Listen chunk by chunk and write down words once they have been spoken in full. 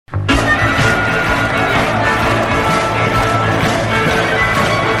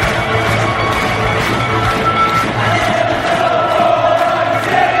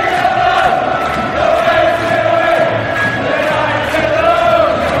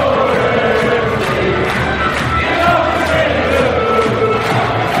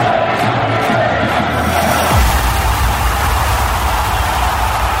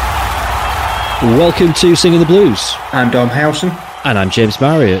Welcome to Singing the Blues. I'm Dom Howson. And I'm James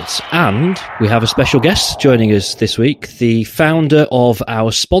Marriott. And we have a special guest joining us this week, the founder of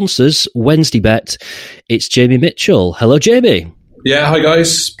our sponsors, WednesdayBet. It's Jamie Mitchell. Hello, Jamie. Yeah, hi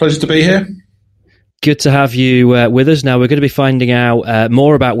guys. Pleasure to be here. Good to have you with us. Now, we're going to be finding out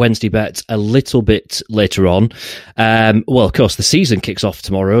more about WednesdayBet a little bit later on. Well, of course, the season kicks off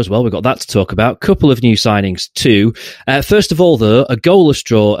tomorrow as well. We've got that to talk about. Couple of new signings too. First of all, though, a goalless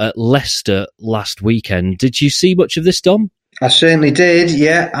draw at Leicester last weekend. Did you see much of this, Dom? I certainly did,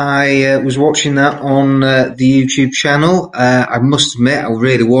 yeah. I was watching that on the YouTube channel. I must admit, I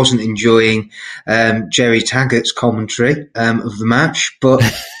really wasn't enjoying Gerry Taggart's commentary of the match, but...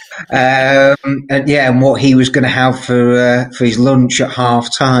 and what he was going to have for his lunch at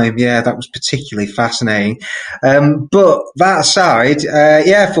half time. Yeah, that was particularly fascinating. But that aside,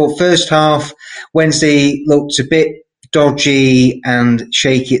 I thought first half Wednesday looked a bit dodgy and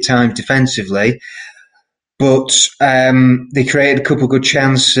shaky at times defensively. But they created a couple of good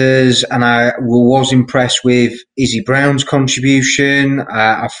chances, and I was impressed with Izzy Brown's contribution.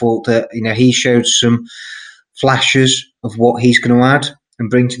 I thought that he showed some flashes of what he's going to add and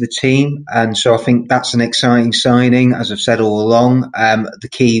bring to the team, and so I think that's an exciting signing. As I've said all along, the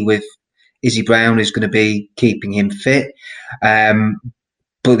key with Izzy Brown is going to be keeping him fit.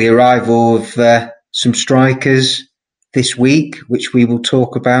 But the arrival of some strikers this week, which we will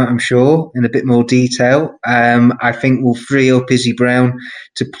talk about, I'm sure, in a bit more detail, I think will free up Izzy Brown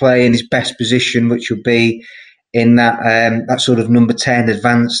to play in his best position, which will be in that sort of number 10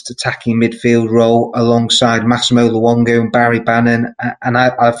 advanced attacking midfield role alongside Massimo Luongo and Barry Bannon. And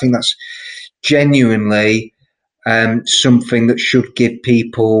I think that's genuinely something that should give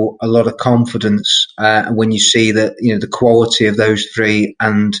people a lot of confidence when you see that, the quality of those three,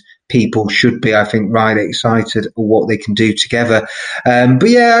 and people should be, I think, right excited at what they can do together. But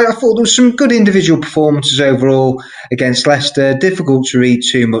yeah, I thought there was some good individual performances overall against Leicester. Difficult to read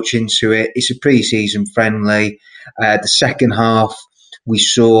too much into it. It's a pre-season friendly. The second half, we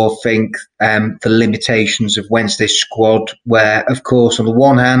saw, I think, the limitations of Wednesday's squad, where, of course, on the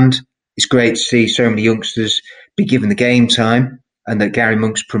one hand, it's great to see so many youngsters be given the game time, and that Gary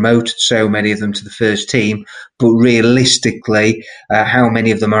Monk's promoted so many of them to the first team. But realistically, how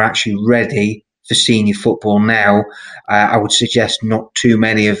many of them are actually ready for senior football now? I would suggest not too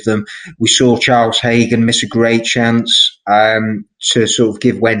many of them. We saw Charles Hagan miss a great chance to sort of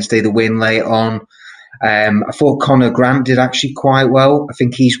give Wednesday the win late on. I thought Conor Grant did actually quite well. I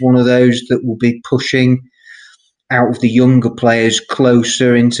think he's one of those that will be pushing out of the younger players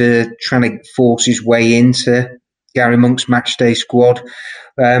closer into trying to force his way into Gary Monk's matchday squad.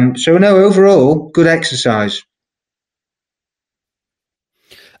 So no, overall, good exercise.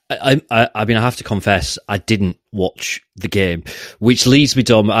 I mean, I have to confess, I didn't watch the game, which leads me,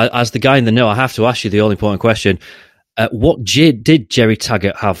 Dom, as the guy in the know, I have to ask you the all important question. What did Gerry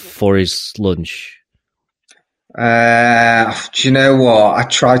Taggart have for his lunch? Do you know what? I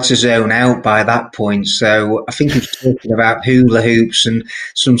tried to zone out by that point, so I think he was talking about hula hoops and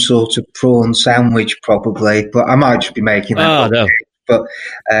some sort of prawn sandwich, probably. But I might just be making that up. No. But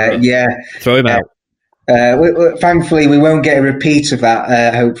yeah, throw him out. Thankfully, we won't get a repeat of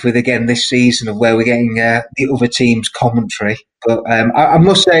that. Hopefully, again this season, of where we're getting the other team's commentary. But I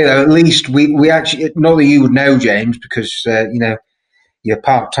must say, though, at least we actually, not that you would know, James, because you're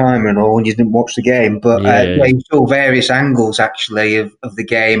part-timer and all, and you didn't watch the game, but you saw various angles, actually, of the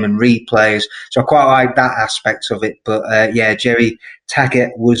game and replays. So I quite like that aspect of it. But, Gerry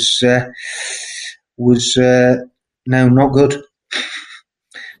Taggart was not good.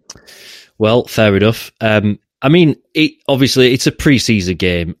 Well, fair enough. I mean, obviously, it's a pre-season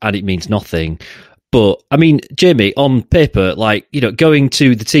game, and it means nothing. But, I mean, Jamie, on paper, going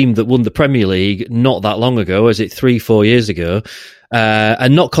to the team that won the Premier League not that long ago, was it 3-4 years ago,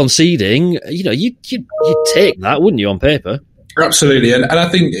 and not conceding, you'd take that, wouldn't you, on paper? Absolutely. And I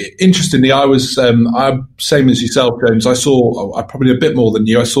think, interestingly, I'm same as yourself, James. I saw probably a bit more than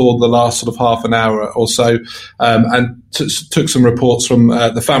you. I saw the last sort of half an hour or so, and took some reports from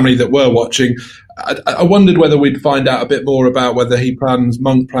the family that were watching. I wondered whether we'd find out a bit more about whether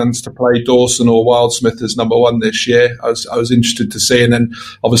Monk plans to play Dawson or Wildsmith as number one this year. I was interested to see, and then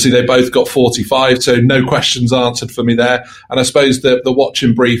obviously they both got 45, so no questions answered for me there. And I suppose the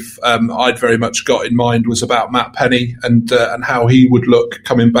watching brief I'd very much got in mind was about Matt Penny and how he would look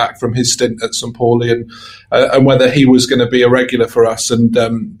coming back from his stint at St Pauli, and whether he was going to be a regular for us. And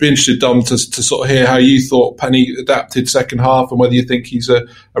be interested, Dom, to sort of hear how you thought Penny adapted second half, and whether you think he's a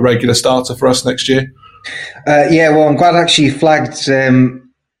regular starter for us next year. Well, I'm glad actually you flagged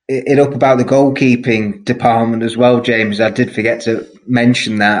it up about the goalkeeping department as well, James. I did forget to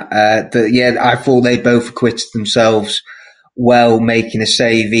mention that. I thought they both acquitted themselves well, making a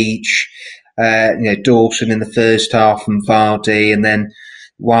save each. Dawson in the first half from Vardy, and then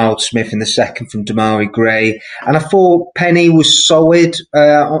Wildsmith in the second from Damari Gray. And I thought Penny was solid,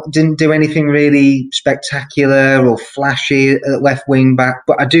 didn't do anything really spectacular or flashy at left wing back,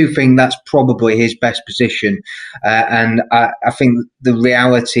 but I do think that's probably his best position. And I think the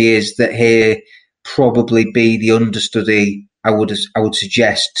reality is that he'll probably be the understudy, I would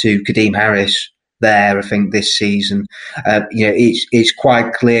suggest, to Kadeem Harris there, I think, this season. It's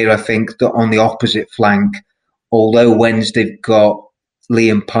quite clear, I think, that on the opposite flank, although Wednesday got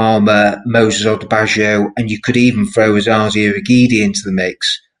Liam Palmer, Moses Odubajo, and you could even throw Azazi Urhoghide into the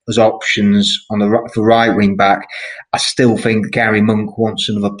mix as options on the right wing back, I still think Gary Monk wants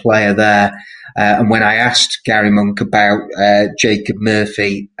another player there. And when I asked Gary Monk about Jacob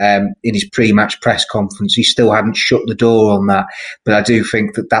Murphy in his pre-match press conference, he still hadn't shut the door on that. But I do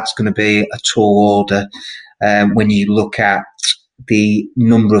think that that's going to be a tall order when you look at the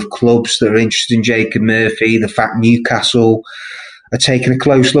number of clubs that are interested in Jacob Murphy, the fact Newcastle are taking a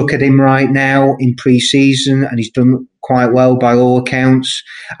close look at him right now in pre-season, and he's done quite well by all accounts.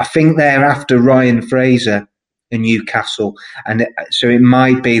 I think they're after Ryan Fraser in Newcastle, and so it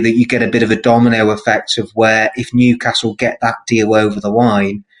might be that you get a bit of a domino effect of where if Newcastle get that deal over the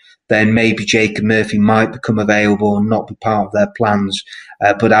line, then maybe Jacob Murphy might become available and not be part of their plans.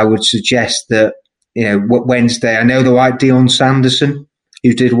 But I would suggest that, Wednesday, I know they like Dion Sanderson,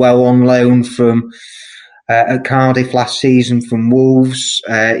 who did well on loan from at Cardiff last season from Wolves,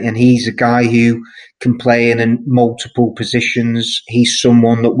 and he's a guy who can play in multiple positions. He's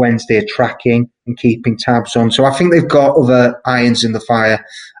someone that Wednesday are tracking and keeping tabs on. So I think they've got other irons in the fire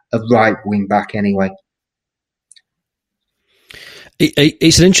of right wing back anyway.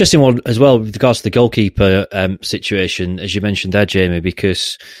 It's an interesting one as well with regards to the goalkeeper situation, as you mentioned there, Jamie,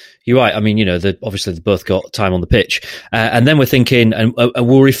 because you're right. I mean, obviously they've both got time on the pitch. And then we're thinking, and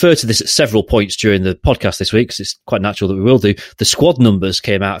we'll refer to this at several points during the podcast this week, because it's quite natural that we will do. The squad numbers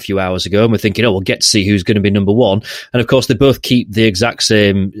came out a few hours ago, and we're thinking, we'll get to see who's going to be number one. And of course, they both keep the exact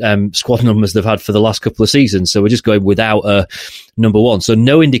same squad numbers they've had for the last couple of seasons. So we're just going without a number one. So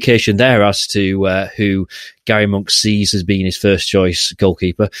no indication there as to who Gary Monk sees as being his first choice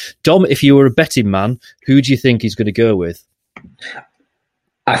goalkeeper. Dom, if you were a betting man, who do you think he's going to go with?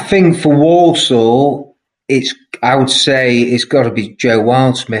 I think for Walsall, I would say it's got to be Joe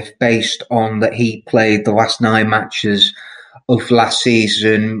Wildsmith, based on that he played the last 9 matches of last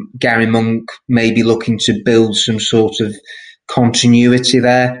season. Gary Monk may be looking to build some sort of continuity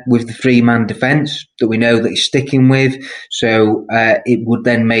there with the 3-man defence that we know that he's sticking with. So it would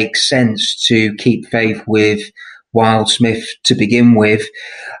then make sense to keep faith with Wildsmith to begin with.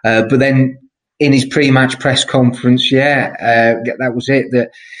 But then in his pre-match press conference, that was it.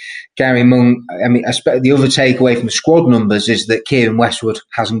 That Gary Monk, I mean, the other takeaway from the squad numbers is that Kieran Westwood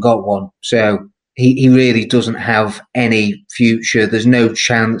hasn't got one. So he really doesn't have any future. There's no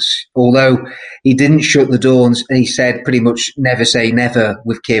chance. Although he didn't shut the door and he said pretty much never say never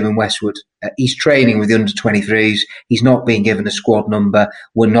with Kieran Westwood. He's training with the under-23s. He's not being given a squad number.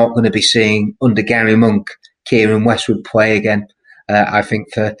 We're not going to be seeing, under Gary Monk, Kieran Westwood play again. I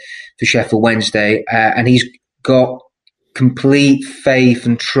think for Sheffield Wednesday, and he's got complete faith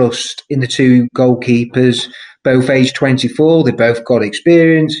and trust in the 2 goalkeepers, both age 24. They both got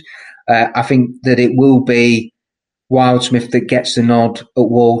experience. I think that it will be Wildsmith that gets the nod at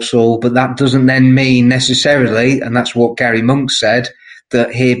Walsall, but that doesn't then mean necessarily, and that's what Gary Monk said,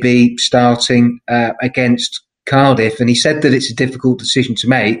 that he'll be starting against Cardiff. And he said that it's a difficult decision to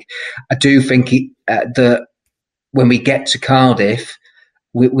make. I do think that when we get to Cardiff,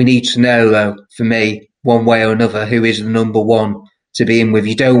 we need to know, though, for me, one way or another, who is the number one to be in with.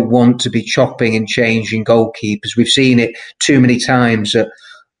 You don't want to be chopping and changing goalkeepers. We've seen it too many times at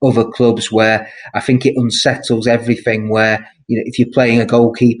other clubs where I think it unsettles everything, where if you're playing a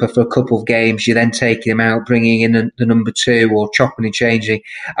goalkeeper for a couple of games, you're then taking him out, bringing in the number 2 or chopping and changing.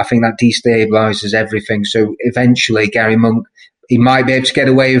 I think that destabilises everything. So eventually Gary Monk, he might be able to get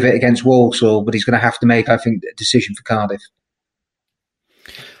away with it against Walsall, but he's going to have to make, I think, a decision for Cardiff.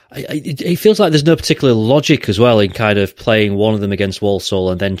 It feels like there's no particular logic as well in kind of playing one of them against Walsall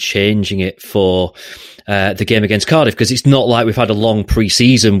and then changing it for the game against Cardiff, because it's not like we've had a long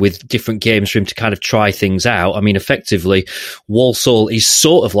pre-season with different games for him to kind of try things out. I mean, effectively, Walsall is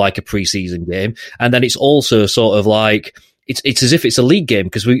sort of like a pre-season game, and then it's also sort of like it's as if it's a league game,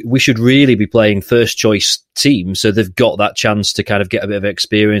 because we should really be playing first choice teams, so they've got that chance to kind of get a bit of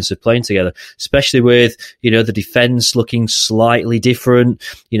experience of playing together, especially with, the defence looking slightly different,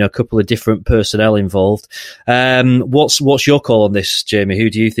 a couple of different personnel involved. What's your call on this, Jamie? Who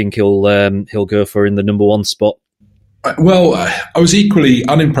do you think he'll go for in the number one spot? Well, I was equally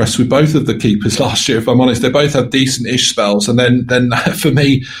unimpressed with both of the keepers last year, if I'm honest. They both had decent-ish spells, and then for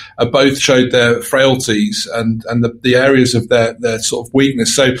me, both showed their frailties and the areas of their sort of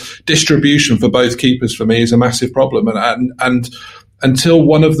weakness. So distribution for both keepers for me is a massive problem, and until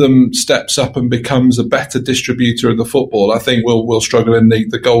one of them steps up and becomes a better distributor of the football, I think we'll struggle in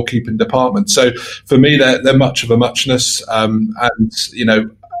the goalkeeping department. So for me, they're much of a muchness, and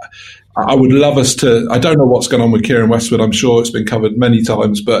I would love us to. I don't know what's going on with Kieran Westwood. I'm sure it's been covered many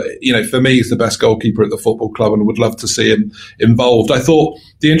times, but for me, he's the best goalkeeper at the football club, and would love to see him involved. I thought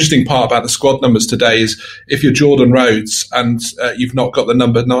the interesting part about the squad numbers today is if you're Jordan Rhodes and you've not got the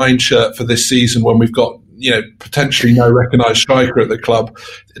number 9 shirt for this season, when we've got potentially no recognised striker at the club,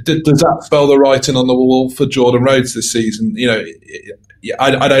 does that spell the writing on the wall for Jordan Rhodes this season?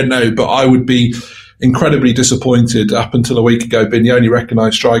 I don't know, but I would be incredibly disappointed up until a week ago, being the only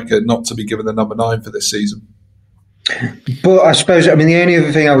recognised striker not to be given the number 9 for this season. But I suppose, the only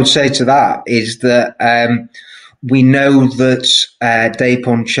other thing I would say to that is that we know that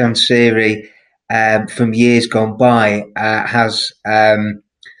Dejphon Chansiri from years gone by has a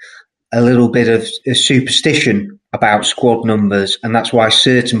little bit of a superstition about squad numbers, and that's why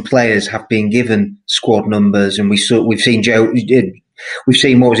certain players have been given squad numbers. And we've seen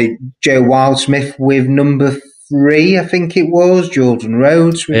what was it, Joe Wildsmith with number 3, I think it was. Jordan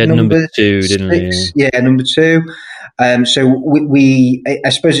Rhodes with number 2, didn't we? Yeah, number 2. So I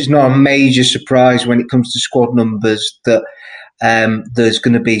suppose it's not a major surprise when it comes to squad numbers that there's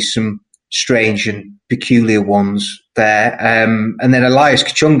going to be some strange and peculiar ones there. And then Elias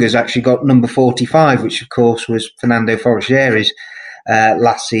Kachunga's actually got number 45, which of course was Fernando Forestieri's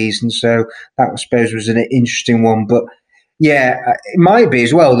last season. So that, I suppose, was an interesting one. But yeah, it might be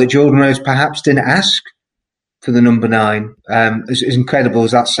as well that Jordan Rhodes perhaps didn't ask for the number 9. As incredible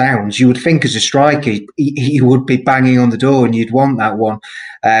as that sounds, you would think as a striker he would be banging on the door and you'd want that one.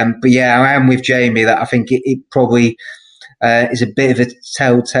 But yeah, I am with Jamie that I think it probably is a bit of a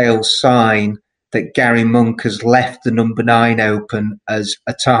telltale sign that Gary Monk has left the number 9 open, as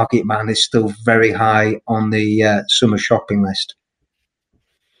a target man is still very high on the summer shopping list.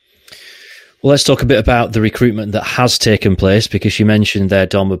 Well, let's talk a bit about the recruitment that has taken place, because you mentioned there,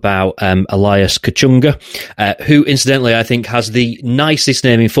 Dom, about Elias Kachunga, who, incidentally, I think has the nicest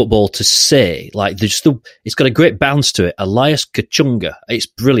name in football to say. Like, it's got a great bounce to it. Elias Kachunga. It's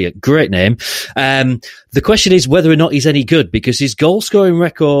brilliant. Great name. The question is whether or not he's any good, because his goal-scoring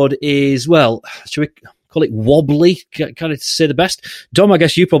record is, well, should we call it wobbly, kind of to say the best? Dom, I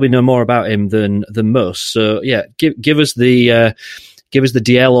guess you probably know more about him than most. So, yeah, give us the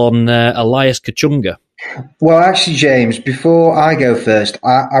DL on Elias Kachunga. Well, actually, James, before I go first,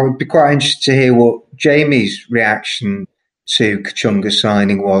 I would be quite interested to hear what Jamie's reaction to Kachunga's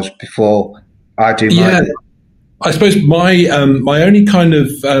signing was before I do my... Yeah, I suppose my only kind of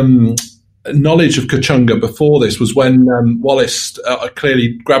knowledge of Kachunga before this was when Wallace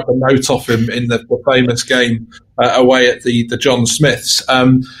clearly grabbed the note off him in the famous game away at the John Smiths.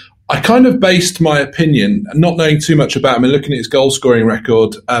 I kind of based my opinion, not knowing too much about him and looking at his goal-scoring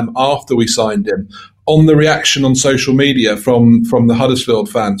record after we signed him, on the reaction on social media from the Huddersfield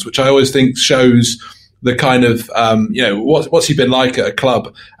fans, which I always think shows the kind of, what's he been like at a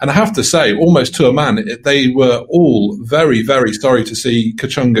club. And I have to say, almost to a man, they were all very, very sorry to see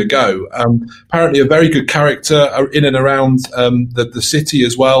Kachunga go. Apparently a very good character in and around the city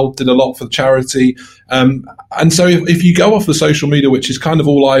as well, did a lot for charity. And so if you go off the social media, which is kind of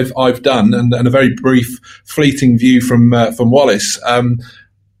all I've done, and a very brief, fleeting view from Wallace,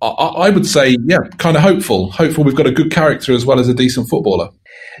 I would say, yeah, kind of hopeful. Hopeful we've got a good character as well as a decent footballer.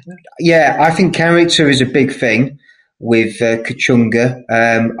 Yeah, I think character is a big thing with Kachunga.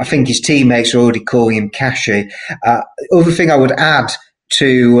 I think his teammates are already calling him Kashi. Other thing I would add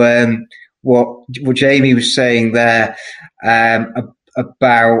to what Jamie was saying there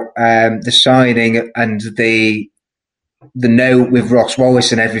about the signing and the note with Ross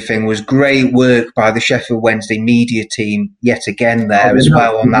Wallace and everything was great work by the Sheffield Wednesday media team yet again there as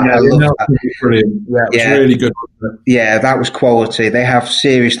well on that. I love that. Brilliant. Yeah, it was really good. Yeah, that was quality. They have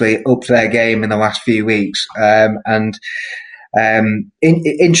seriously upped their game in the last few weeks.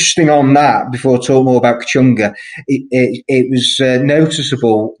 Interesting on that, before I talk more about Kachunga, it was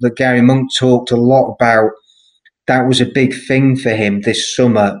noticeable that Gary Monk talked a lot about, that was a big thing for him this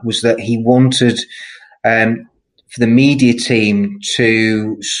summer, was that he wanted for the media team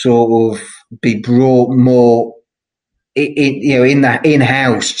to sort of be brought more in that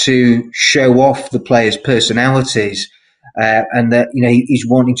in-house to show off the players' personalities, and that he's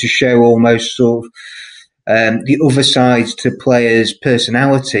wanting to show almost sort of the other sides to players'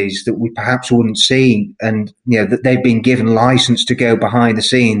 personalities that we perhaps wouldn't see, and that they've been given license to go behind the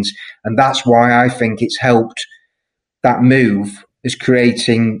scenes, and that's why I think it's helped that move is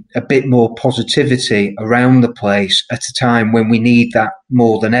creating a bit more positivity around the place at a time when we need that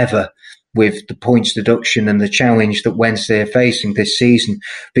more than ever, with the points deduction and the challenge that Wednesday are facing this season.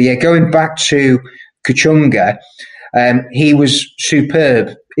 But yeah, going back to Kachunga, he was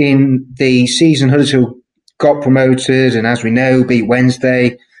superb in the season. Huddersfield got promoted, and as we know, beat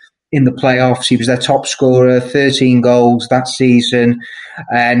Wednesday in the playoffs. He was their top scorer, 13 goals that season,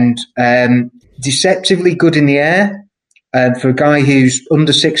 and deceptively good in the air. For a guy who's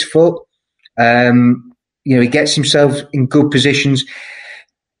under 6 foot, he gets himself in good positions.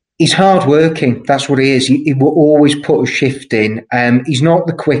 He's hard working. That's what he is. He will always put a shift in. He's not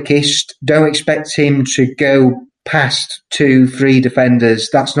the quickest. Don't expect him to go past 2-3 defenders.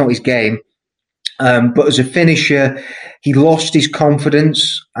 That's not his game. But as a finisher, he lost his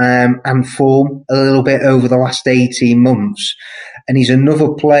confidence and form a little bit over the last 18 months. And he's another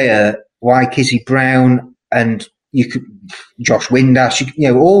player like Izzy Brown and Josh Windass,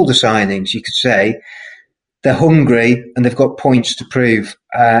 all the signings, you could say, they're hungry and they've got points to prove.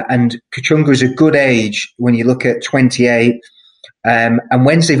 And Kachunga is a good age when you look at 28. And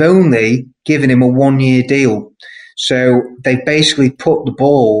Wednesday've only given him a 1-year deal. So they basically put the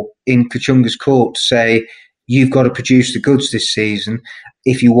ball in Kachunga's court to say, you've got to produce the goods this season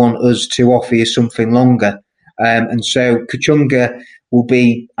if you want us to offer you something longer. And so Kachunga will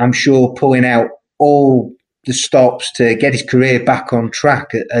be, I'm sure, pulling out all the stops to get his career back on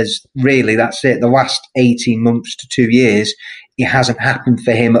track, as really that's it. The last 18 months to 2 years, it hasn't happened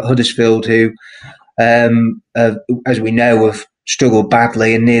for him at Huddersfield, who, as we know, have struggled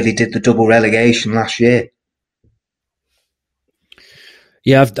badly and nearly did the double relegation last year.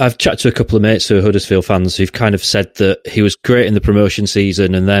 Yeah, I've chatted to a couple of mates who are Huddersfield fans who've kind of said that he was great in the promotion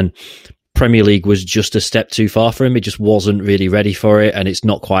season, and then Premier League was just a step too far for him. He just wasn't really ready for it, and it's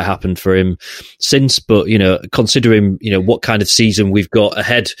not quite happened for him since. But, considering, what kind of season we've got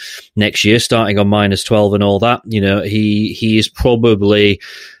ahead next year, starting on -12 and all that, he is probably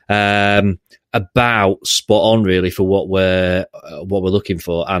about spot on really for what we're looking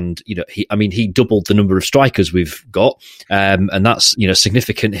for. And he doubled the number of strikers we've got, and that's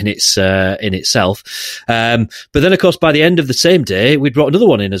significant in itself. But then of course by the end of the same day we brought another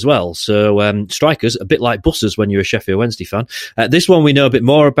one in as well. So strikers, a bit like buses when you're a Sheffield Wednesday fan. This one we know a bit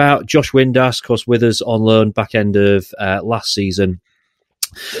more about. Josh Windass, of course, with us on loan back end of last season.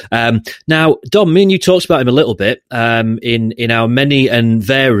 Now, Dom, me and you talked about him a little bit in our many and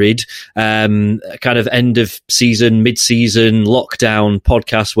varied kind of end of season, mid-season lockdown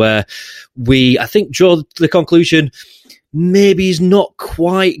podcast, where we, I think, draw the conclusion maybe he's not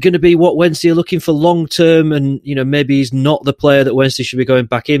quite going to be what Wednesday are looking for long term, and maybe he's not the player that Wednesday should be going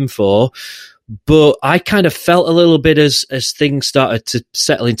back in for. But I kind of felt a little bit as things started to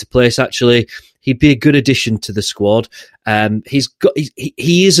settle into place, actually, he'd be a good addition to the squad.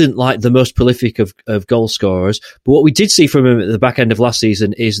 He isn't like the most prolific of goal scorers, but what we did see from him at the back end of last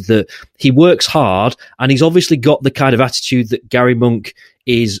season is that he works hard, and he's obviously got the kind of attitude that Gary Monk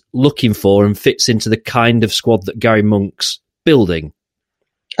is looking for and fits into the kind of squad that Gary Monk's building.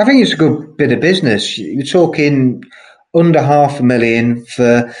 I think it's a good bit of business. You're talking under $500,000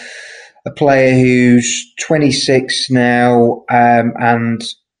 for a player who's 26 now, and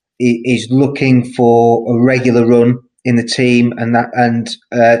is looking for a regular run in the team, and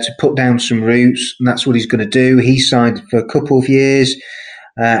to put down some roots, and that's what he's going to do. He signed for a couple of years.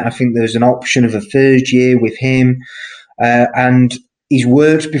 I think there's an option of a third year with him, and he's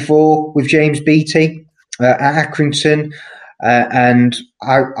worked before with James Beattie at Accrington. And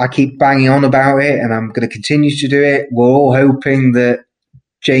I keep banging on about it, and I'm going to continue to do it. We're all hoping that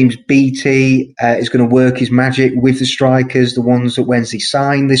James Beattie is going to work his magic with the strikers, the ones that Wednesday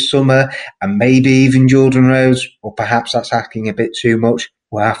signed this summer, and maybe even Jordan Rhodes, or perhaps that's asking a bit too much.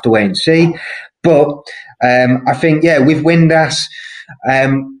 We'll have to wait and see. But I think, with Windass,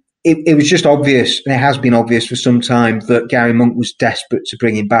 it was just obvious, and it has been obvious for some time, that Gary Monk was desperate to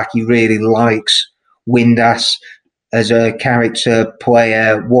bring him back. He really likes Windass as a character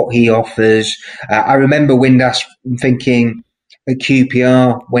player, what he offers. I remember Windass thinking at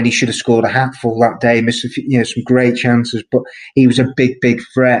QPR when he should have scored a hatful that day, missed some great chances, but he was a big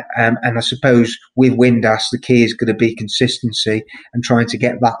threat. And I suppose with Windass, the key is going to be consistency and trying to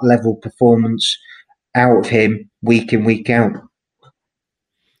get that level performance out of him week in, week out.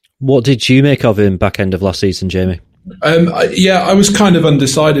 What did you make of him back end of last season, Jamie? I was kind of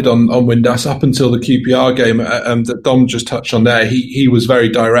undecided on Windass up until the QPR game that Dom just touched on there. He was very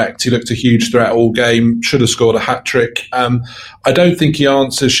direct. He looked a huge threat all game, should have scored a hat-trick. I don't think he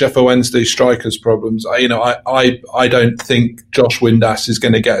answers Sheffield Wednesday strikers' problems. I don't think Josh Windass is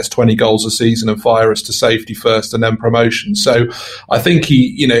going to get us 20 goals a season and fire us to safety first and then promotion. So I think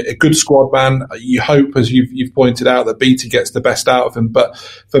he, a good squad man. You hope, as you've pointed out, that Beattie gets the best out of him. But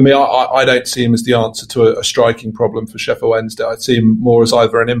for me, I don't see him as the answer to a striking problem for Sheffield Wednesday. I'd see him more as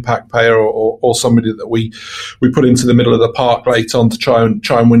either an impact player or somebody that we put into the middle of the park late on to try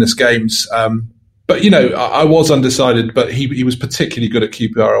and win us games. But I was undecided, but he was particularly good at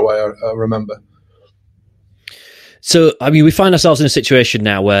QPR away. I remember. So, we find ourselves in a situation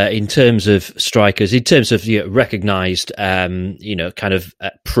now where, in terms of strikers, in terms of recognised,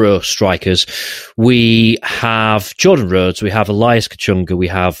 pro strikers, we have Jordan Rhodes, we have Elias Kachunga, we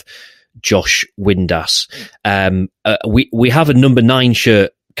have Josh Windass. We have a number 9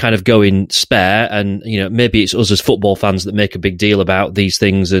 shirt kind of going spare, and maybe it's us as football fans that make a big deal about these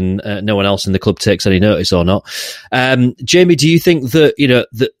things, and no one else in the club takes any notice or not. Jamie, do you think that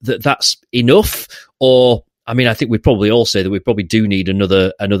that's enough, or? I think we'd probably all say that we probably do need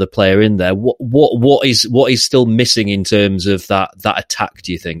another player in there. What is still missing in terms of that attack,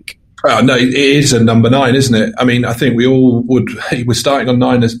 do you think? No, it is a number 9, isn't it? I think we all would. We're starting on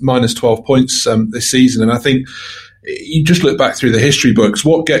minus 12 points this season, and I think you just look back through the history books.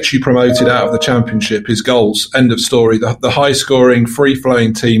 What gets you promoted out of the Championship is goals. End of story. The high-scoring,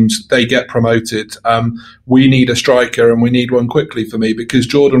 free-flowing teams, they get promoted. We need a striker, and we need one quickly for me, because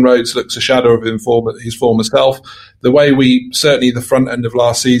Jordan Rhodes looks a shadow of his former self. The way we, certainly the front end of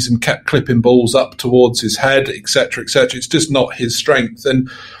last season, kept clipping balls up towards his head, etc., it's just not his strength.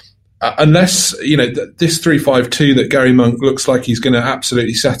 And unless, this 3-5-2 that Gary Monk looks like he's going to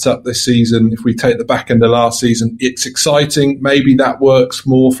absolutely set up this season, if we take the back end of last season, it's exciting. Maybe that works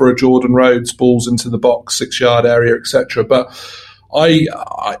more for a Jordan Rhodes, balls into the box, 6-yard area, etc. But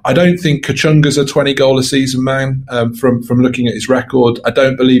I don't think Kachunga's a 20-goal a season man from looking at his record. I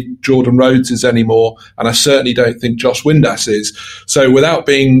don't believe Jordan Rhodes is anymore, and I certainly don't think Josh Windass is. So without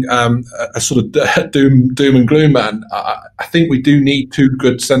being a sort of doom and gloom man, I think we do need 2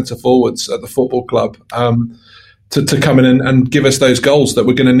 good centre forwards at the football club to come in and give us those goals that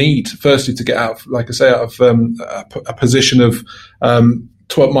we're going to need. Firstly, to get out of a position of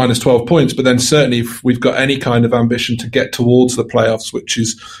minus 12 points, but then certainly if we've got any kind of ambition to get towards the playoffs, which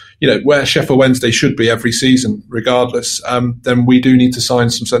is, where Sheffield Wednesday should be every season, regardless, then we do need to sign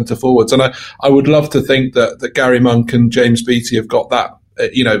some centre forwards. And I would love to think that Gary Monk and James Beattie have got that,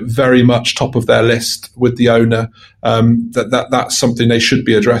 very much top of their list with the owner. That's something they should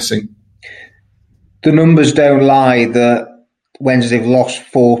be addressing. The numbers don't lie that Wednesday have lost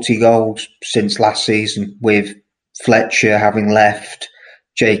 40 goals since last season, with Fletcher having left,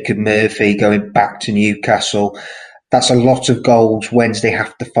 Jacob Murphy going back to Newcastle. That's a lot of goals Wednesday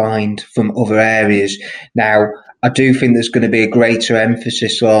have to find from other areas. Now, I do think there's going to be a greater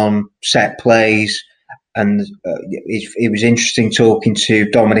emphasis on set plays, and it was interesting talking to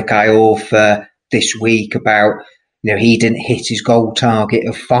Dominic Iorfa this week about, he didn't hit his goal target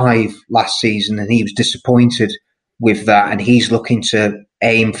of 5 last season, and he was disappointed with that, and he's looking to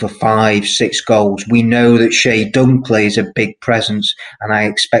aim for 5-6 goals. We know that Shea Dunkley is a big presence, and I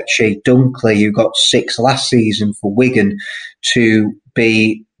expect Shea Dunkley, who got 6 last season for Wigan, to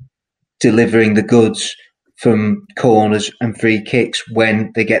be delivering the goods from corners and free kicks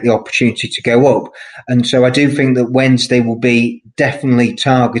when they get the opportunity to go up. And so I do think that Wednesday will be definitely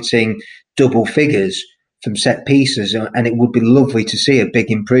targeting double figures from set pieces, and it would be lovely to see a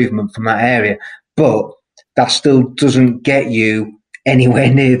big improvement from that area. But that still doesn't get you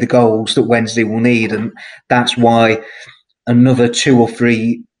anywhere near the goals that Wednesday will need, and that's why another 2 or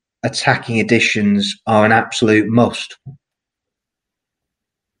 3 attacking additions are an absolute must.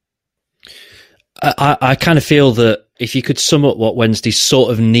 I kind of feel that if you could sum up what Wednesday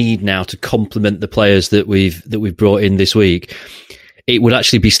sort of need now to complement the players that we've brought in this week, it would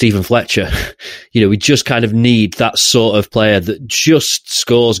actually be Stephen Fletcher. We just kind of need that sort of player that just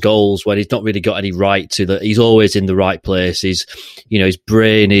scores goals when he's not really got any right to that. He's always in the right place. His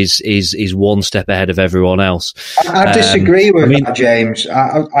brain is one step ahead of everyone else. I disagree with that, James.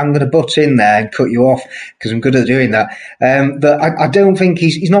 I'm going to butt in there and cut you off because I'm good at doing that. But I don't think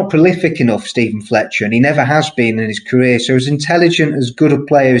he's not prolific enough, Stephen Fletcher, and he never has been in his career. So as intelligent, as good a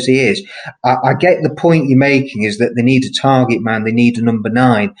player as he is, I get the point you're making is that they need a target man. They need a number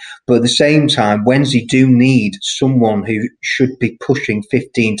 9. But at the same time, Wednesday do need someone who should be pushing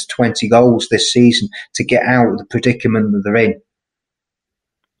 15 to 20 goals this season to get out of the predicament that they're in.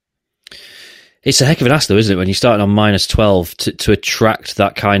 It's a heck of an ask, though, isn't it, when you're starting on minus 12 to attract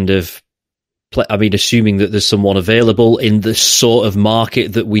that kind of play? I mean, assuming that there's someone available in the sort of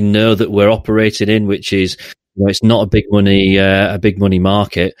market that we know that we're operating in, which is, it's not a big money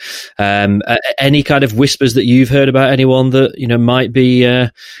market. Any kind of whispers that you've heard about anyone that might be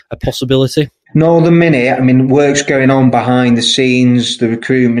a possibility? No, the minute. I mean, work's going on behind the scenes. The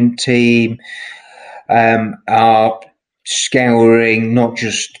recruitment team are scouring not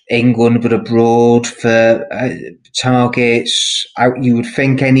just England but abroad for targets. You would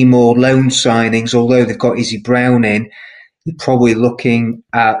think any more loan signings, although they've got Izzy Brown in, you're probably looking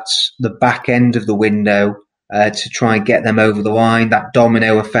at the back end of the window to try and get them over the line. That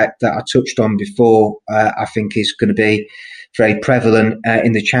domino effect that I touched on before, I think is going to be very prevalent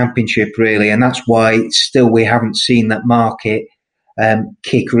in the Championship, really, and that's why still we haven't seen that market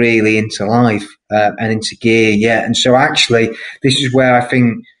kick really into life and into gear yet. And so actually, this is where I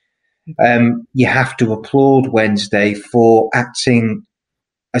think you have to applaud Wednesday for acting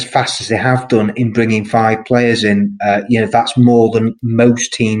as fast as they have done in bringing 5 players in. That's more than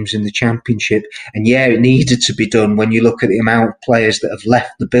most teams in the Championship. And yeah, it needed to be done when you look at the amount of players that have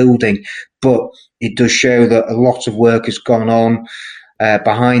left the building. But it does show that a lot of work has gone on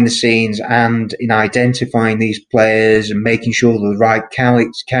behind the scenes and in identifying these players and making sure they're the right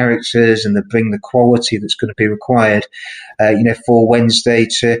characters and they bring the quality that's going to be required, for Wednesday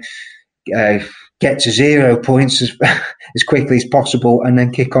to get to 0 points as quickly as possible and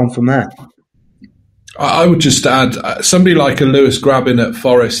then kick on from there. I would just add, somebody like a Lewis Grabban at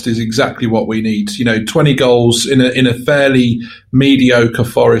Forest is exactly what we need. 20 goals in a fairly mediocre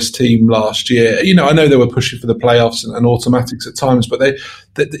Forest team last year. I know they were pushing for the playoffs and automatics at times, but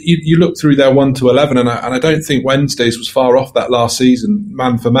you look through their 1 to 11, and I don't think Wednesday's was far off that last season,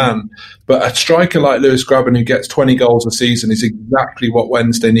 man for man. But a striker like Lewis Grabban who gets 20 goals a season is exactly what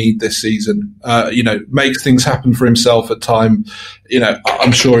Wednesday need this season. Makes things happen for himself at time.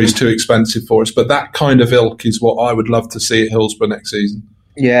 I'm sure he's too expensive for us, but that kind of ilk is what I would love to see at Hillsborough next season.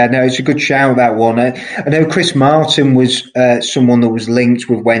 Yeah, no, it's a good shout, that one. I know Chris Martin was someone that was linked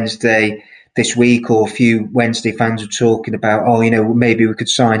with Wednesday this week, or a few Wednesday fans were talking about, maybe we could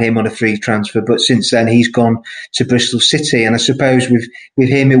sign him on a free transfer. But since then, he's gone to Bristol City. And I suppose with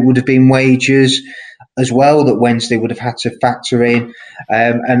him, it would have been wages as well that Wednesday would have had to factor in.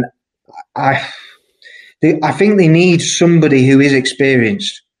 And I think they need somebody who is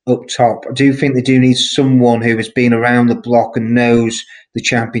experienced up top. I do think they do need someone who has been around the block and knows the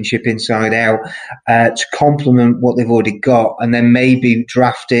Championship inside out to complement what they've already got, and then maybe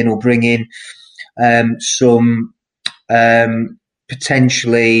draft in or bring in some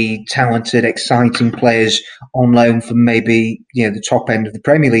potentially talented, exciting players on loan from maybe the top end of the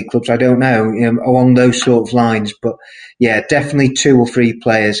Premier League clubs. I don't know, along those sort of lines. But yeah, definitely 2 or 3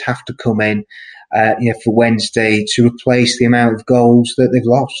 players have to come in for Wednesday to replace the amount of goals that they've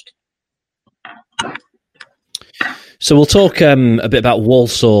lost. So we'll talk a bit about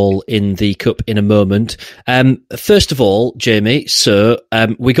Walsall in the Cup in a moment. First of all, Jamie,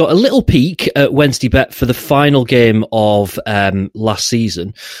 we got a little peek at Wednesday Bet for the final game of last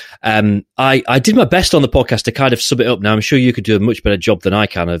season. I did my best on the podcast to kind of sum it up. Now, I'm sure you could do a much better job than I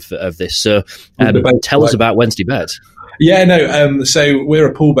can of this. So tell us about Wednesday Bet. Yeah, no. So we're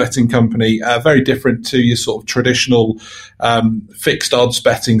a pool betting company, very different to your sort of traditional fixed odds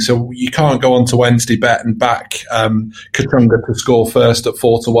betting. So you can't go on to Wednesday Bet and back Kachunga to score first at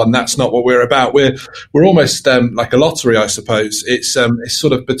 4-1. That's not what we're about. We're almost like a lottery, I suppose. It's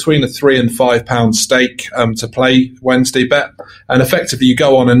sort of between a £3 and £5 stake to play Wednesday Bet, and effectively you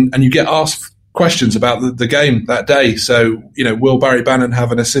go on and you get asked questions about the game that day. So, will Barry Bannon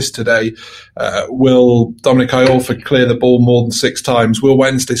have an assist today? Will Dominic Iorfa clear the ball more than 6 times? Will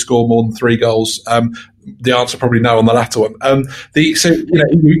Wednesday score more than 3 goals? The answer probably no on the latter one.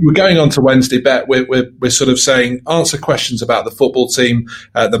 We're going on to Wednesday Bet. We're sort of saying answer questions about the football team,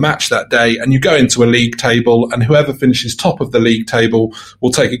 the match that day, and you go into a league table, and whoever finishes top of the league table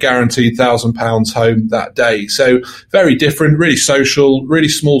will take a guaranteed £1,000 home that day. So very different, really social, really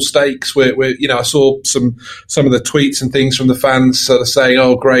small stakes. I saw some of the tweets and things from the fans sort of saying,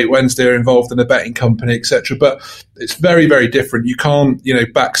 "Oh, great, Wednesday are involved in a betting company, etc." But it's very, very different. You can't,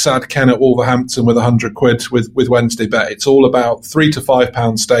 back Sad Ken at Wolverhampton with £100 with Wednesday Bet. It's all about £3 to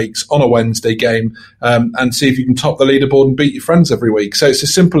 £5 stakes on a Wednesday game, and see if you can top the leaderboard and beat your friends every week. So it's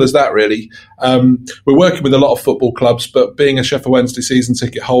as simple as that, really. We're working with a lot of football clubs, but being a Sheffield Wednesday season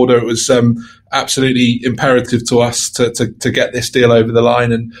ticket holder, it was absolutely imperative to us to get this deal over the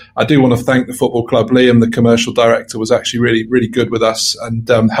line. And I do want to thank the football club. Liam, the commercial director, was actually really, really good with us and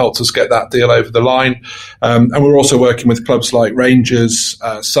helped us get that deal over the line. And we're also working with clubs like Rangers,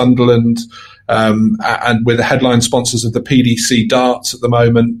 Sunderland, and we're the headline sponsors of the PDC Darts at the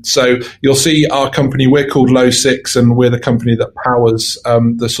moment. So you'll see our company, we're called Low Six, and we're the company that powers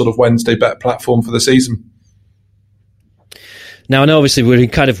the sort of Wednesday bet platform for the season. Now, I know obviously we're in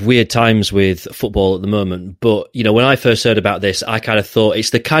kind of weird times with football at the moment, but, you know, when I first heard about this, I kind of thought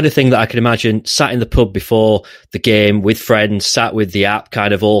it's the kind of thing that I can imagine sat in the pub before the game with friends, sat with the app,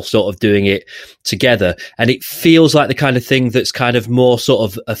 kind of all sort of doing it together. And it feels like the kind of thing that's kind of more sort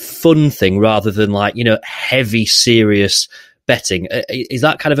of a fun thing rather than like, you know, heavy, serious betting. Is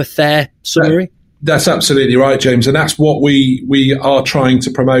that kind of a fair summary? That's absolutely right, James. And that's what we are trying to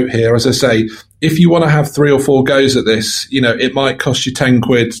promote here. As I say, if you want to have 3 or 4 goes at this, you know, it might cost you 10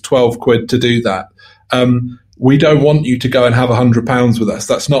 quid, 12 quid to do that. We don't want you to go and have £100 with us.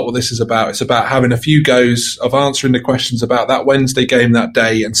 That's not what this is about. It's about having a few goes of answering the questions about that Wednesday game that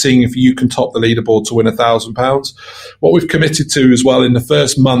day and seeing if you can top the leaderboard to win £1,000. What we've committed to as well in the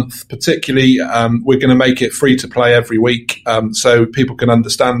first month, particularly, we're going to make it free to play every week, so people can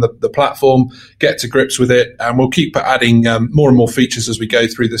understand the platform, get to grips with it, and we'll keep adding more and more features as we go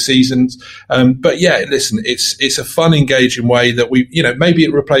through the seasons. But yeah, listen, it's a fun, engaging way that we, you know, maybe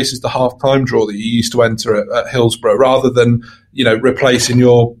it replaces the half-time draw that you used to enter at Hillsborough, rather than, you know, replacing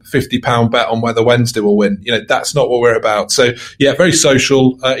your £50 bet on whether Wednesday will win. You know, that's not what we're about. So yeah, very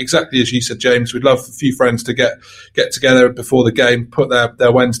social, exactly as you said, James. We'd love a few friends to get together before the game, put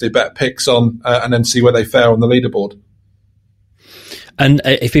their Wednesday bet picks on, and then see where they fare on the leaderboard. And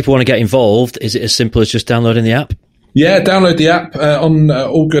if people want to get involved, is it as simple as just downloading the app? Yeah, download the app on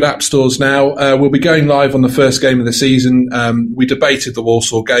all good app stores now. We'll be going live on the first game of the season. We debated the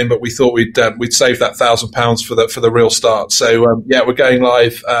Walsall game, but we thought we'd save that £1,000 for the real start. So yeah, we're going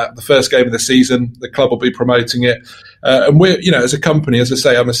live the first game of the season. The club will be promoting it. And we're, you know, as a company, as I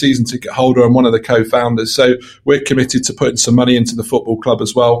say, I'm a season ticket holder and one of the co-founders. So we're committed to putting some money into the football club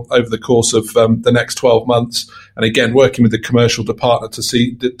as well over the course of the next 12 months. And again, working with the commercial department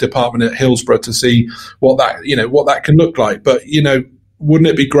at Hillsborough to see what that can look like. But, you know, wouldn't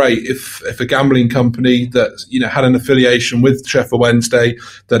it be great if a gambling company that, you know, had an affiliation with Sheffield Wednesday,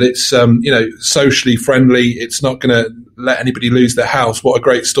 that it's, you know, socially friendly, it's not going to let anybody lose their house? What a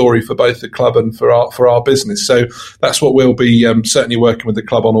great story for both the club and for our business. So that's what we'll be certainly working with the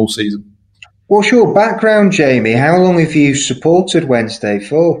club on all season. What's your background, Jamie? How long have you supported Wednesday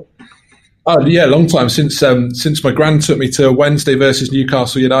for? Oh yeah, long time, since my grand took me to Wednesday versus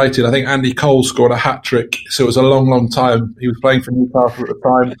Newcastle United. I think Andy Cole scored a hat-trick, so it was a long time. He was playing for Newcastle at the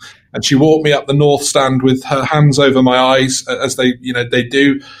time, and she walked me up the north stand with her hands over my eyes, as they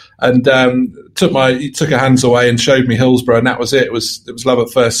do, and took her hands away and showed me Hillsborough, and that was it. It was love at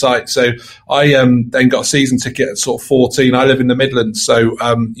first sight. So I then got a season ticket at sort of 14. I live in the Midlands, so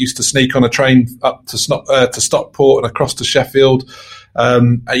used to sneak on a train up to Stockport and across to Sheffield.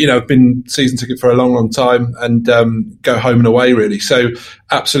 You know, I've been season ticket for a long time, and go home and away really. So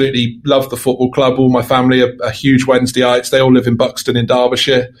absolutely love the football club. All my family are huge Wednesdayites. They all live in Buxton in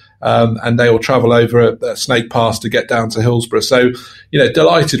Derbyshire, and they all travel over at Snake Pass to get down to Hillsborough. So, you know,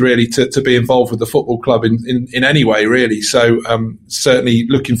 delighted really to be involved with the football club in any way really. So certainly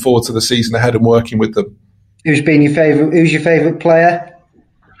looking forward to the season ahead and working with them. Who's your favourite player?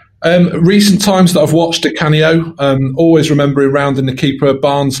 Recent times that I've watched at Canio, always remembering rounding the keeper,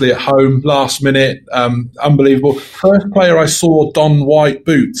 Barnsley at home, last minute, unbelievable. First player I saw don white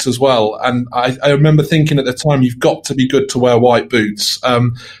boots as well, and I remember thinking at the time, you've got to be good to wear white boots.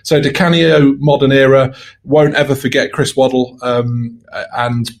 So De Canio, modern era, won't ever forget Chris Waddle,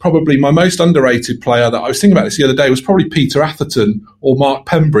 and probably my most underrated player that I was thinking about this the other day was probably Peter Atherton or Mark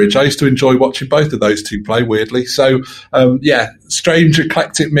Pembridge. I used to enjoy watching both of those two play, weirdly. So yeah, strange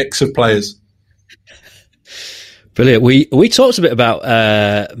eclectic mix of players. Brilliant. We talked a bit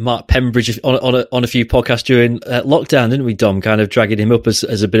about Mark Pembridge on a few podcasts during lockdown, didn't we, Dom? Kind of dragging him up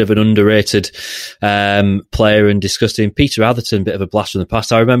as a bit of an underrated player and discussing Peter Atherton, bit of a blast from the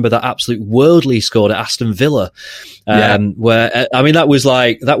past. I remember that absolute worldly scored at Aston Villa, where I mean that was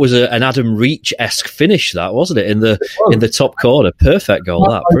an Adam Reach-esque finish, that wasn't it, in the top corner, perfect goal.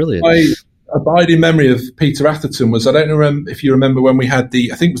 That brilliant. Abiding memory of Peter Atherton was, I don't know if you remember when we had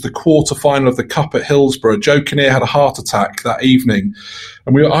I think it was the quarter final of the Cup at Hillsborough. Joe Kinnear had a heart attack that evening,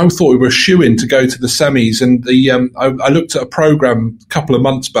 and I thought we were shoo-in to go to the semis. And I looked at a programme a couple of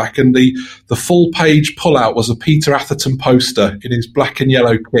months back, and the full page pullout was a Peter Atherton poster in his black and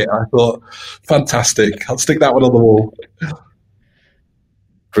yellow kit. I thought, fantastic! I'll stick that one on the wall.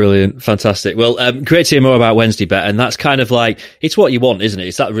 Brilliant, fantastic. Well, great to hear more about Wednesday Bet, and that's kind of like, it's what you want, isn't it?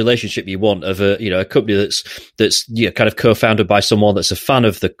 It's that relationship you want of a company that's kind of co-founded by someone that's a fan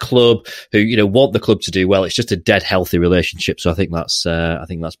of the club, who want the club to do well. It's just a dead healthy relationship. So I think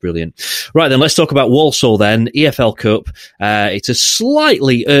that's brilliant. Right then, let's talk about Walsall then. EFL Cup. It's a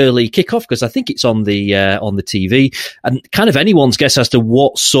slightly early kickoff because I think it's on the TV, and kind of anyone's guess as to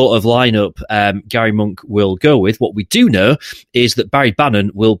what sort of lineup Gary Monk will go with. What we do know is that Barry Bannon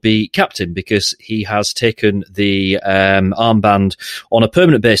will be captain because he has taken the armband on a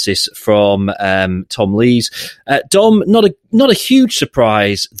permanent basis from Tom Lees. Dom, not a huge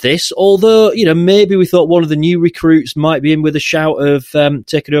surprise this, although maybe we thought one of the new recruits might be in with a shout of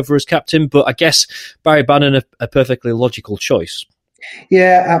taking over as captain, but I guess Barry Bannon a perfectly logical choice.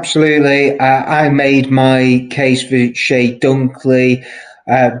 Yeah, absolutely. I made my case for Shay Dunkley.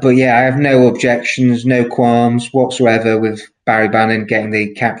 But yeah, I have no objections, no qualms whatsoever with Barry Bannon getting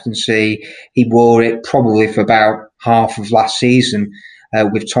the captaincy. He wore it probably for about half of last season,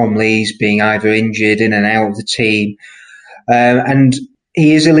 with Tom Lees being either injured, in and out of the team. And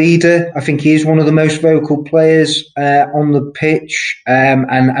he is a leader. I think he is one of the most vocal players on the pitch.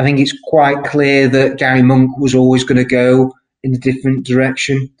 And I think it's quite clear that Gary Monk was always going to go in a different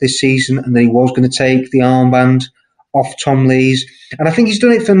direction this season, and that he was going to take the armband off Tom Lees. And I think he's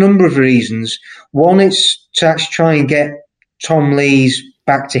done it for a number of reasons. One, it's to actually try and get Tom Lees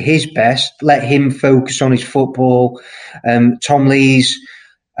back to his best, let him focus on his football. Tom Lees,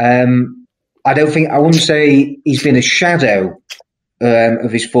 I wouldn't say he's been a shadow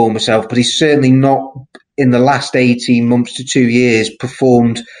of his former self, but he's certainly not, in the last 18 months to 2 years,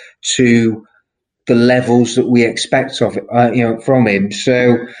 performed to the levels that we expect from him.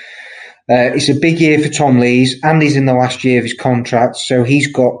 So it's a big year for Tom Lees, and he's in the last year of his contract, so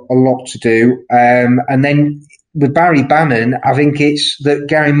he's got a lot to do. And then with Barry Bannon, I think it's that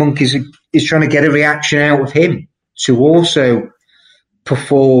Gary Monk is trying to get a reaction out of him to also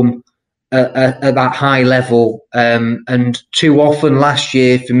perform at that high level. And too often last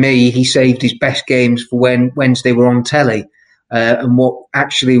year, for me, he saved his best games for when Wednesday were on telly. And what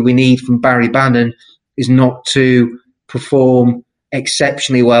actually we need from Barry Bannon is not to perform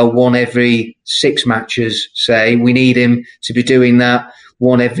exceptionally well one every 6 matches, say. We need him to be doing that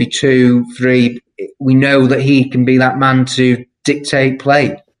one every 2, 3. We know that he can be that man to dictate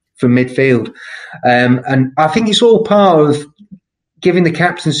play from midfield. And I think it's all part of giving the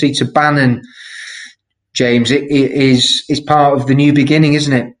captaincy to Bannon, James. It is part of the new beginning,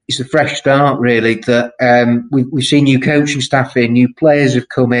 isn't it? It's a fresh start, really, that we've seen new coaching staff in, new players have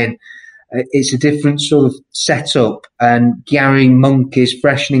come in. It's a different sort of setup, and Gary Monk is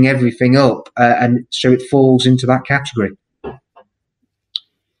freshening everything up, and so it falls into that category.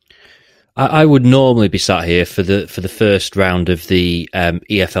 I would normally be sat here for the first round of the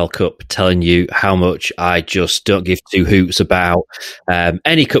EFL Cup telling you how much I just don't give two hoots about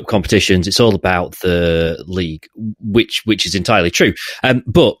any cup competitions. It's all about the league, which is entirely true.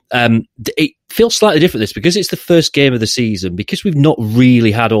 But it feels slightly different this because it's the first game of the season, because we've not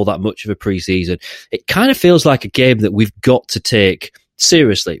really had all that much of a pre-season. It kind of feels like a game that we've got to take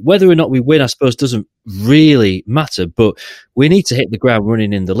seriously. Whether or not we win, I suppose, doesn't really matter, but we need to hit the ground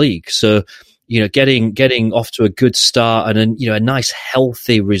running in the league. So, getting off to a good start and a nice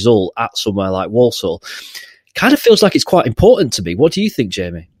healthy result at somewhere like Walsall kind of feels like it's quite important to me. What do you think,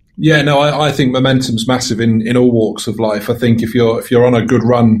 Jamie? Yeah, no, I think momentum's massive in all walks of life. I think if you're on a good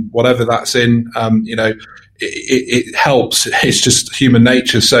run, whatever that's in, it helps. It's just human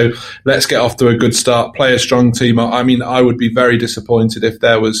nature. So let's get off to a good start, play a strong team. I mean, I would be very disappointed if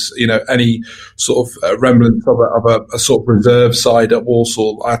there was, any sort of remnants of a sort of reserve side at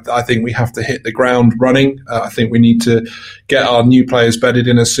Walsall. I think we have to hit the ground running. I think we need to get our new players bedded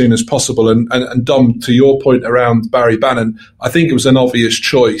in as soon as possible. And Dom, to your point around Barry Bannon, I think it was an obvious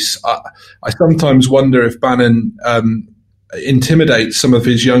choice. I sometimes wonder if Bannon intimidates some of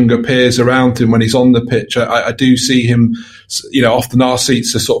his younger peers around him when he's on the pitch. I do see him, often our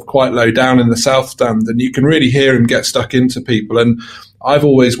seats are sort of quite low down in the south stand, and you can really hear him get stuck into people. And I've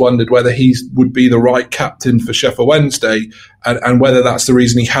always wondered whether he would be the right captain for Sheffield Wednesday, and whether that's the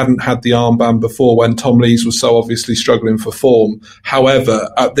reason he hadn't had the armband before when Tom Lees was so obviously struggling for form. However,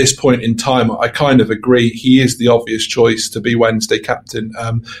 at this point in time, I kind of agree he is the obvious choice to be Wednesday captain.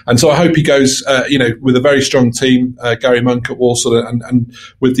 And so I hope he goes, with a very strong team, Gary Monk at Walsall, and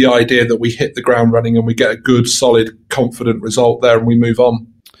with the idea that we hit the ground running and we get a good, solid, confident result there and we move on.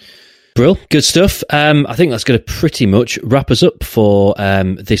 Brill, good stuff. I think that's going to pretty much wrap us up for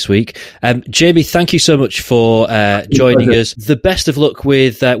this week. Jamie, thank you so much for joining us. The best of luck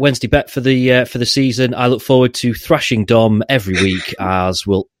with Wednesday Bet for the season. I look forward to thrashing Dom every week, as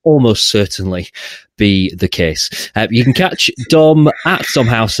will almost certainly be the case. You can catch Dom at Dom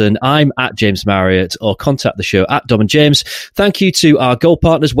Howson. I'm at James Marriott, or contact the show at Dom and James. Thank you to our goal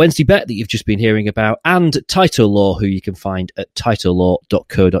partners, Wednesday Bet, that you've just been hearing about, and Tyto Law, who you can find at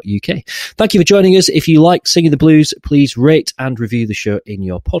tytolaw.co.uk. Thank you for joining us. If you like Singing the Blues, please rate and review the show in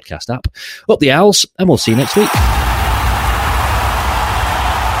your podcast app. Up the Owls, and we'll see you next week.